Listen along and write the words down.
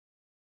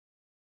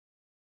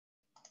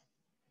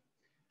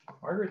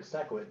Margaret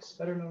Stachewicz,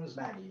 better known as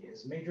Maggie,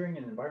 is majoring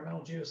in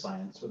environmental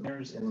geoscience with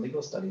minors in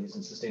legal studies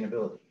and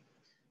sustainability.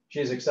 She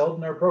has excelled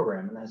in her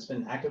program and has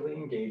been actively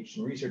engaged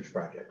in research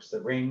projects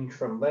that range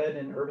from lead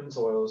in urban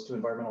soils to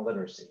environmental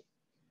literacy.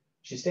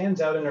 She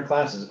stands out in her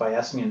classes by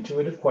asking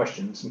intuitive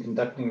questions and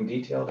conducting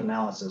detailed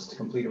analysis to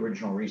complete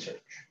original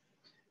research.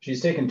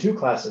 She's taken 2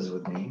 classes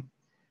with me.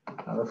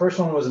 The first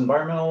one was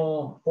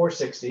Environmental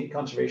 460,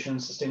 Conservation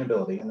and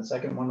Sustainability, and the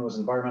second one was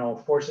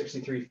Environmental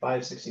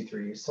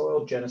 463-563,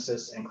 Soil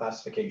Genesis and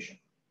Classification.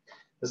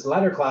 This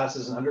latter class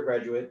is an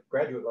undergraduate,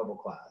 graduate level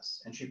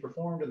class, and she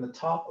performed in the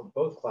top of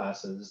both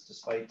classes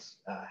despite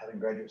having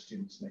graduate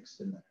students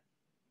mixed in there.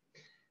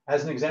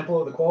 As an example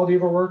of the quality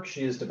of her work,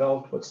 she has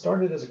developed what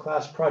started as a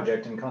class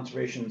project in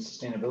Conservation and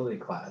Sustainability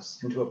class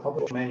into a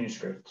published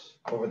manuscript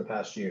over the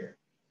past year.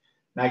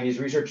 Maggie's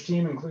research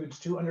team includes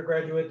 2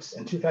 undergraduates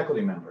and 2 faculty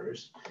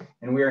members,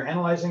 and we are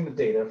analyzing the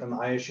data from the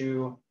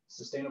ISU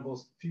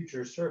Sustainable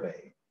Future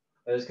Survey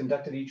that is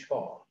conducted each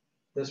fall.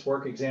 This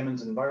work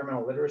examines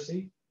environmental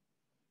literacy,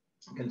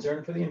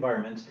 concern for the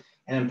environment,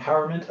 and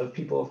empowerment of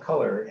people of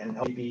color and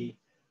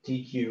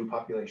LGBTQ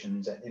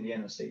populations at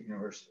Indiana State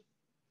University.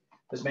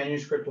 This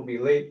manuscript will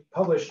be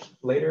published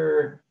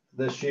later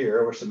this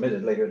year or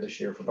submitted later this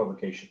year for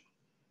publication.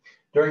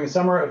 During the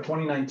summer of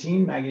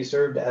 2019, Maggie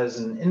served as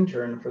an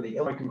intern for the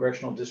Illinois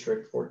Congressional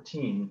District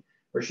 14,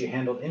 where she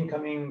handled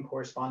incoming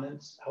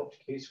correspondence,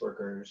 helped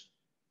caseworkers,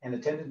 and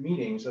attended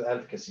meetings with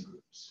advocacy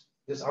groups.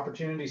 This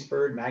opportunity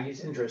spurred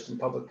Maggie's interest in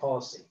public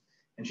policy,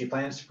 and she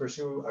plans to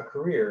pursue a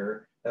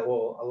career that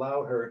will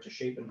allow her to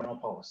shape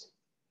environmental policy.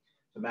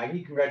 So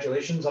Maggie,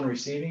 congratulations on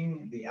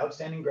receiving the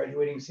Outstanding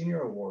Graduating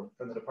Senior Award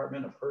from the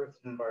Department of Earth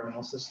and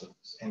Environmental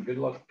Systems, and good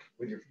luck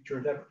with your future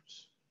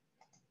endeavors.